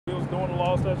knowing the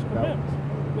law, statutes, and commandments.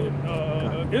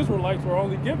 And Israelites were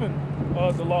only given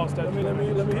the law, statutes, and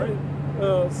commandments. Let me hit it.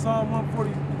 Psalm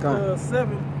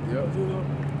 147,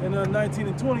 and 19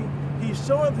 and 20. He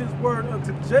showeth his word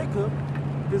unto Jacob,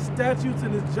 his statutes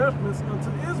and his judgments unto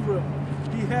Israel.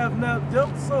 He hath not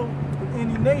dealt so with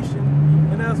any nation,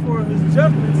 and as for his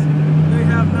judgments, they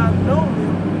have not known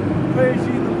them. Praise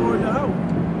ye the Lord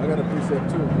Yahweh. I got a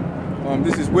precept too.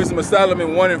 This is Wisdom of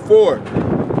Solomon 1 and 4.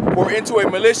 For into a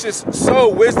malicious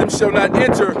soul wisdom shall not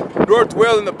enter, nor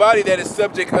dwell in the body that is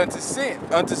subject unto sin.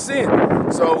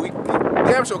 So he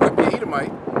damn sure could be an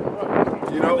Edomite.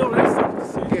 You know? That's something to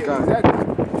sin. Yeah, exactly.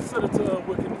 Set it to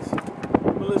wickedness,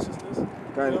 maliciousness.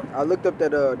 Okay. I looked up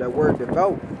that word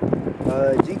devout.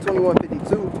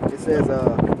 G2152. It says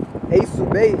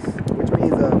asubase, which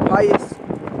means pious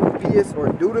or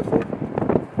dutiful.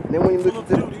 And then when you look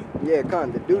into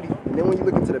the duty. And then when you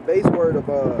look into the base word of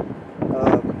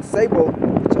sabo,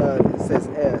 which it says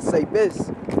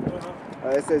sabis.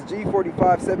 It says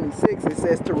G4576. It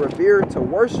says to revere, to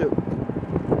worship,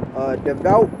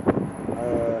 devout.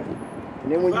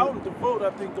 And then when devout and devote,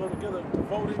 I think, go together.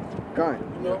 Devoted. You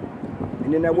know.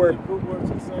 And then that word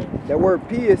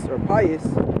pious or pious,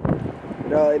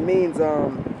 it means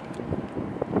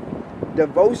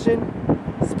devotion,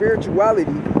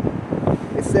 spirituality.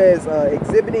 It says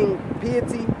exhibiting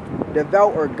piety,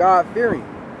 devout, or God-fearing.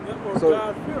 Yeah, or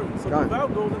God-fearing. So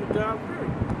devout goes into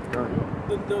God-fearing.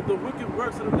 The wicked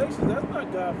works of the nations, that's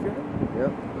not God-fearing.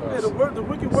 Yep. The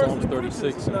wicked works Psalms of the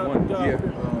 36 is and not 1.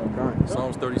 God-fearing.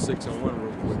 Psalms 36 and 1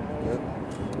 real quick. Yep.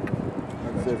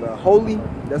 It says holy,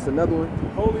 that's another one.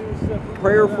 Holy is separate.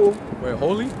 Prayerful. Wait,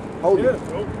 holy? Holy. Yeah.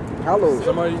 Hallowed.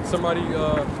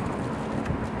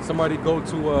 Somebody go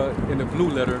to in the blue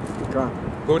letter.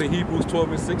 Go to Hebrews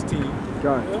 12 and 16.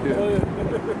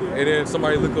 And then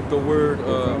somebody look up the word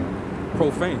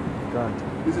profane.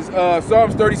 This is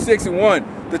Psalms 36 and 1.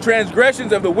 The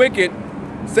transgressions of the wicked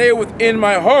say within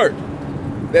my heart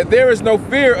that there is no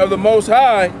fear of the Most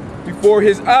High before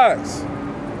his eyes.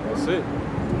 That's it.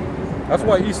 That's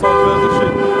why Esau does the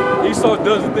shit. Esau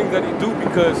does the things that he do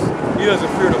because he doesn't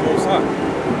fear the Most High.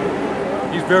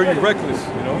 He's very reckless,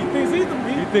 you know. He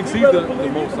thinks he's the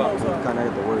Most High. Kind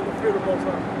of the word. Fear the Most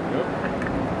High.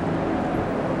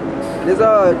 There's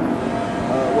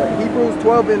Hebrews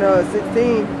 12 and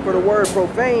 16 for the word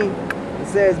profane. It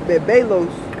says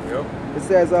bebelos. It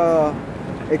says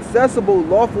accessible,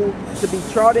 lawful to be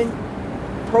trodden,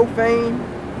 profane,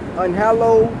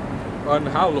 unhallowed.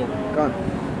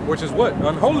 Which is what?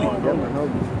 Unholy.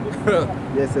 Unholy.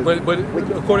 Yes, but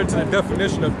according to the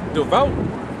definition of devout,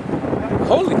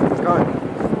 holy.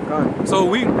 So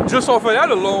we just off of that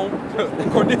alone,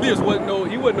 Cornelius wasn't no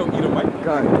Edomite.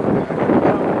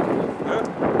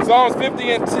 Psalms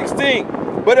 50 and 16.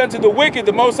 But unto the wicked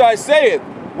the Most High saith,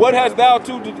 what hast thou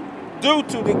to do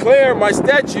to declare my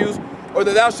statutes, or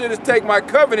that thou shouldest take my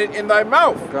covenant in thy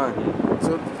mouth?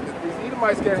 So these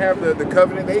Edomites can't have the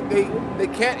covenant. They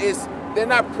can't. They're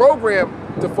not programmed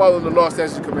to follow the law,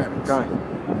 statutes, and commandments.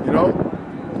 You know,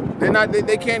 they're not.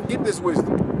 They can't get this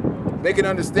wisdom. They can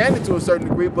understand it to a certain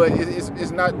degree, but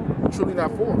it's not truly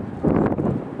not for them.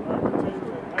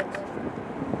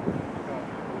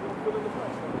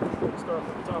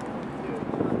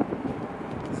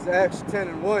 This is Acts 10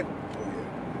 and 1.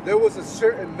 There was a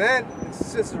certain man in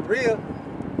Caesarea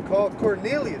called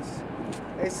Cornelius,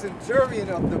 a centurion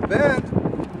of the band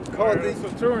called the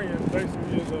centurion.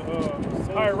 Basically, is a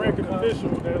high-ranking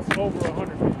official that's over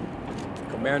 100 people.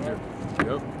 Commander. Yep.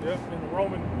 In the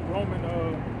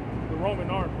Roman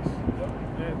armies.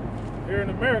 And here in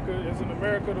America, the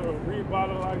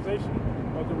revitalization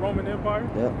of the Roman Empire.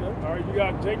 All right, you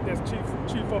got Jake that's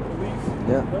chief of police.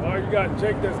 All right, you got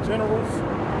Jake that's generals in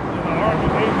the Army,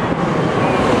 Navy,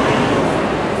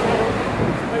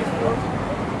 Space Force.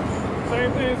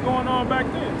 Same thing is going on back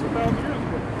then, 2,000 years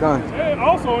ago. And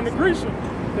also in the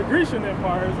Grecian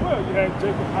Empire as well, you had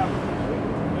Jacob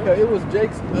Hopkins. Yeah, it was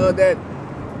Jake's that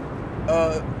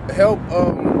helped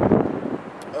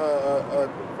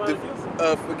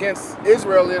against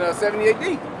Israel in 70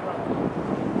 AD.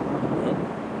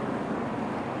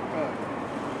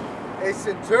 A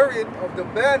centurion of the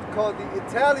band called the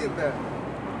Italian band,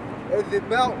 a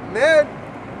devout man,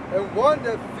 and one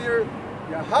that feared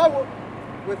Yahweh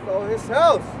with all his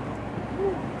house,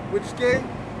 which gave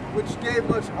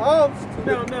much alms to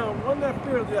Now, one that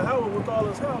feared Yahweh with all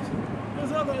his house,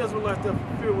 there's other Israelites that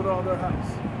fear with all their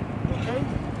house. Okay?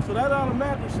 So that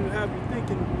automatically should have you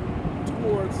thinking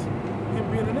towards him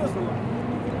being an Israelite.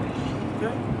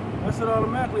 Okay? That should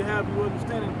automatically have you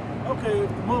understanding, okay, if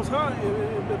the Most High,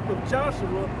 if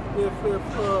Joshua, if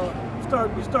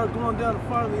you start going down and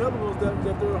finding the other ones that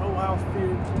their whole house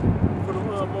feared for the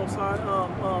Most High.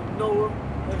 Noah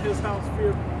and his house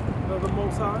feared the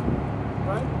Most High,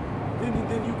 right?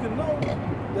 Then you can know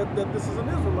that this is an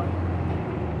Israelite.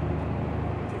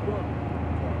 Keep going.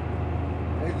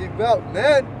 A devout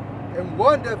man and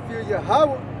one that feared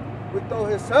Yahweh with all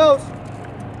his house,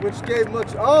 which gave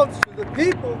much alms to the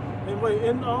people. And wait,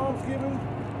 in alms giving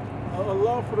a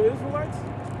law for the Israelites?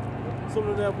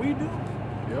 Something that we do?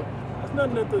 Yep. That's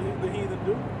nothing that the heathen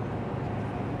do.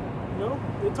 You know?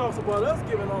 It talks about us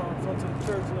giving alms unto the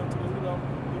church and unto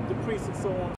the priests and so on.